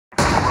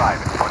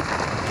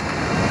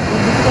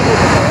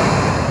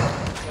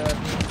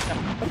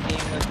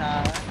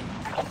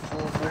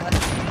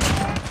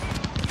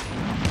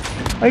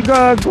Ay,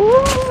 gago!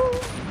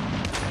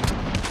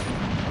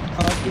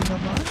 Ate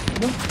naman.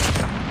 Ano?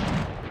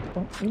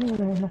 Ano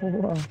naman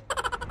nakuha?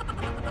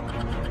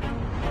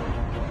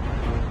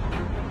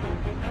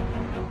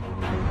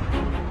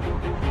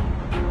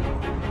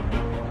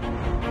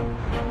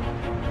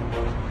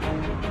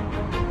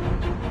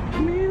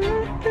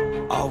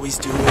 Always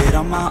do it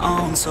on my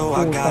own, so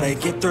I gotta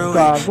get through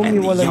it.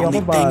 And the only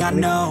thing I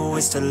know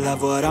is to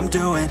love what I'm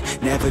doing.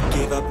 Never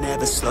give up,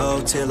 never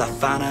slow, till I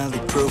finally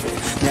prove it.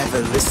 Never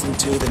listen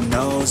to the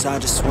no's, I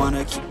just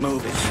wanna keep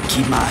moving.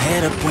 Keep my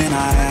head up when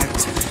I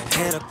act,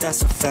 head up,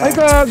 that's a fact.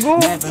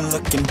 Never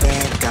looking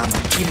back, I'ma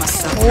keep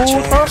myself in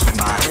check. Keep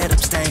my head up,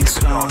 staying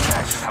strong,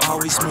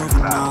 always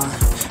moving on.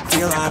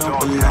 Feel I don't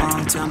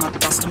belong, tell my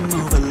thoughts to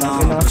move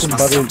along. Push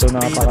myself to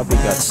be the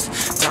best,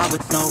 die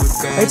with no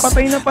regrets.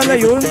 Live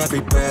with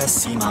every breath,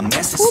 see my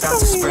message start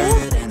to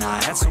spread. And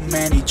I had so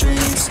many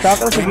dreams,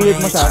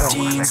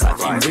 jeans,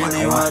 life ain't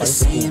really what it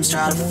seems.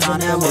 Try to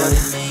find out what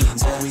it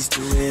means, always do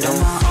it on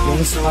my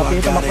own, so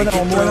I gotta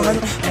get through it.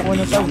 And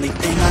the only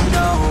thing I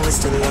know is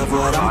to love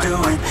what I'm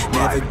doing.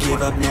 Never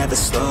give up, never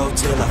slow,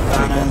 till I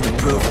finally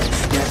prove it.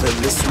 Never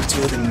listen to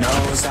the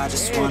no's, I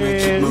just wanna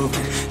keep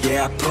moving.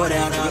 Yeah, I put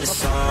out all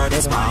this art,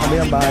 it's my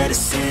only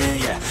medicine.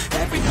 Yeah,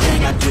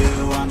 everything I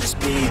do, I'm just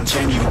being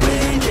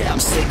genuine. Yeah, I'm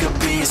sick of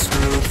being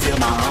screwed, feel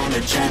my own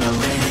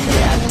adrenaline.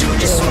 Yeah, I do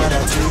just what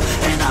I do,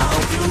 and I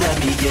hope you let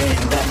me in,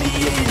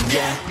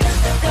 yeah.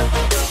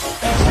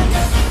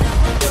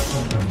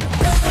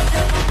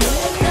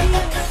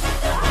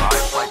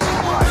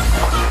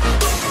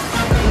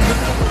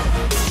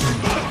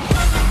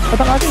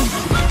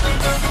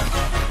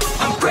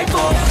 I'm grateful,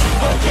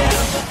 oh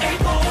yeah,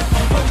 able,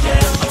 oh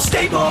yeah, I'm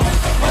stable, oh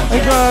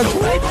yeah, no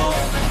label,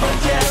 oh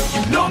yeah,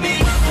 you know me,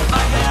 I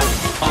have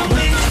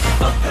only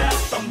a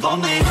path, I'm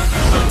lonely,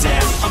 but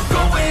damn, I'm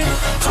going to win.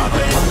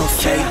 I'm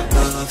okay,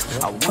 love,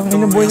 I want the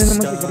real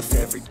stuff,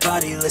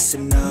 everybody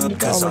listen up,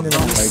 cause I'll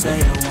only say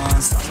it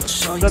once, I'll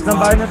show you all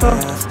the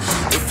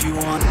path, if you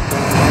want it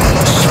back,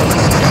 I'll show you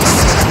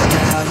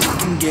how you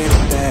can get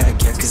it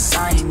back, yeah, cause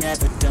I ain't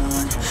never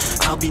done,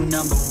 I'll be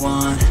number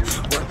one,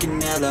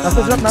 working hella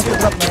hard until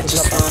I get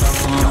just what I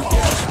want,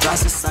 yeah,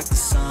 rises like the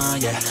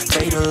sun, yeah,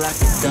 fatal like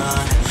a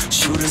gun,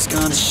 shooters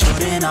gonna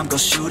shoot and I'm gonna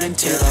shoot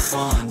until I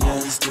won, yeah.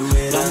 Always do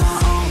it on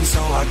my own,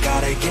 so I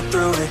gotta get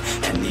through it,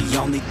 and the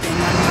only thing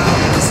I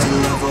know is to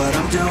love what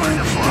I'm doing,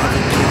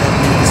 never give up,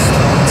 never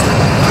slow, till I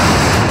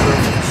finally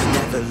prove it,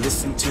 never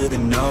listen to the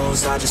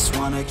no's, I just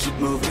wanna keep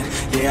moving,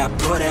 yeah, I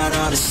put out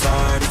all this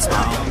art, it's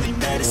my only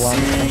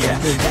medicine, yeah,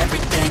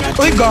 everything I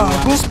do,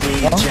 I'm just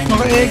being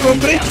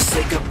genuine, yeah, I'm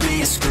sick of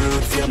being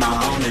screwed, feel my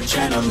own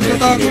adrenaline,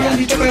 yeah,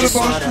 I do just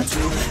what I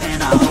do,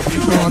 and I hope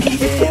you let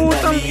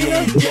me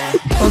in, yeah.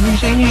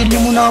 Pag-isay niya,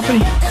 heal muna ako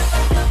eh.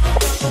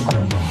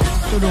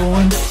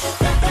 Tulungan.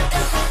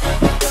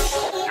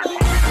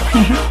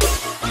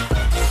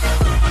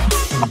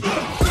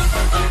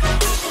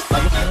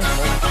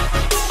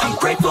 I'm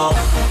grateful,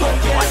 oh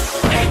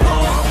yeah,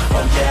 able,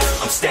 oh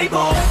yeah, I'm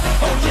stable,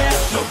 oh yeah,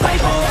 no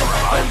label,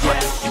 oh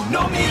yeah, you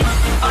know me,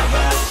 I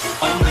have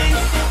only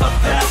a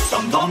path,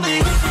 I'm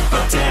lonely,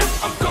 but damn,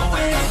 I'm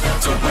going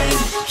to win,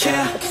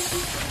 yeah.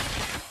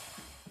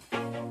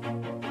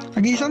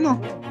 Pag-isa mo,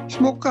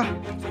 smoke ka.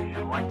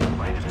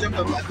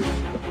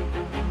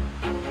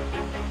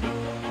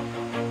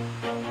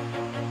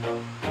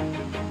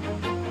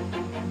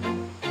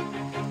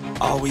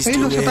 Always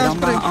do it on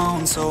my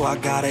own, so I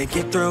gotta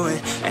get through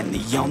it. And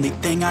the only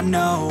thing I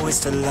know is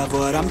to love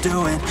what I'm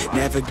doing.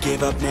 Never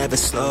give up, never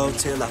slow,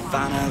 till I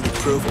finally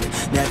prove it.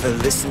 Never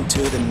listen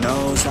to the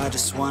no's, I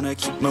just wanna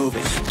keep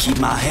moving. Keep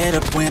my head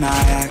up when I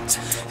act,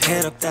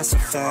 head up, that's a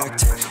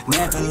fact.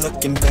 Never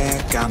looking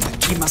back, I'ma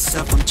keep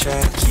myself on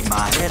track. Keep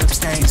my head up,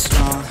 staying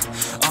strong,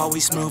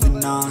 always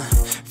moving on.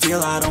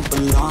 Feel I don't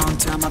belong,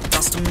 tell my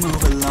thoughts to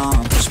move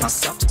along. Push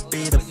myself to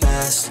be the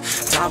best,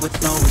 die with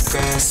no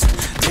regrets.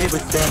 Live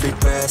with every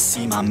breath,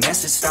 see my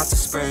message start to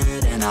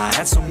spread. And I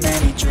had so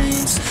many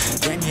dreams,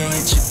 then you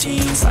hit your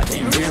teens. Life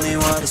ain't really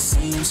what it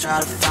seems, try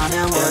to find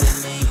out what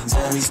it means.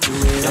 Always do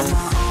it on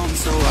my own,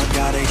 so I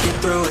gotta get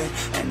through it.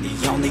 And the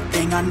only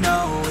thing I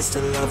know is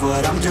to love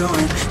what I'm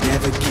doing.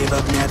 Never give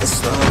up, never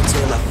slow,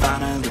 till I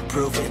finally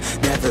prove it.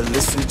 Never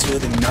listen to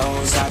the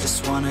no's, I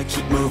just wanna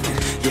keep moving.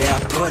 Yeah,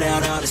 I put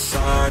out all this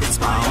art, it's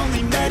my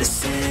only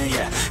medicine.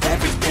 Yeah,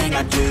 everything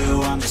I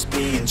do, I'm just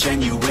being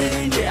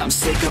genuine. Yeah, I'm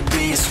sick of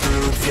being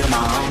screwed, feel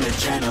my own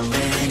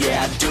adrenaline.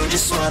 Yeah, I do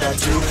just what I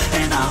do,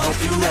 and I hope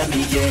you let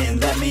me in,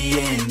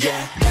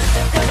 yeah.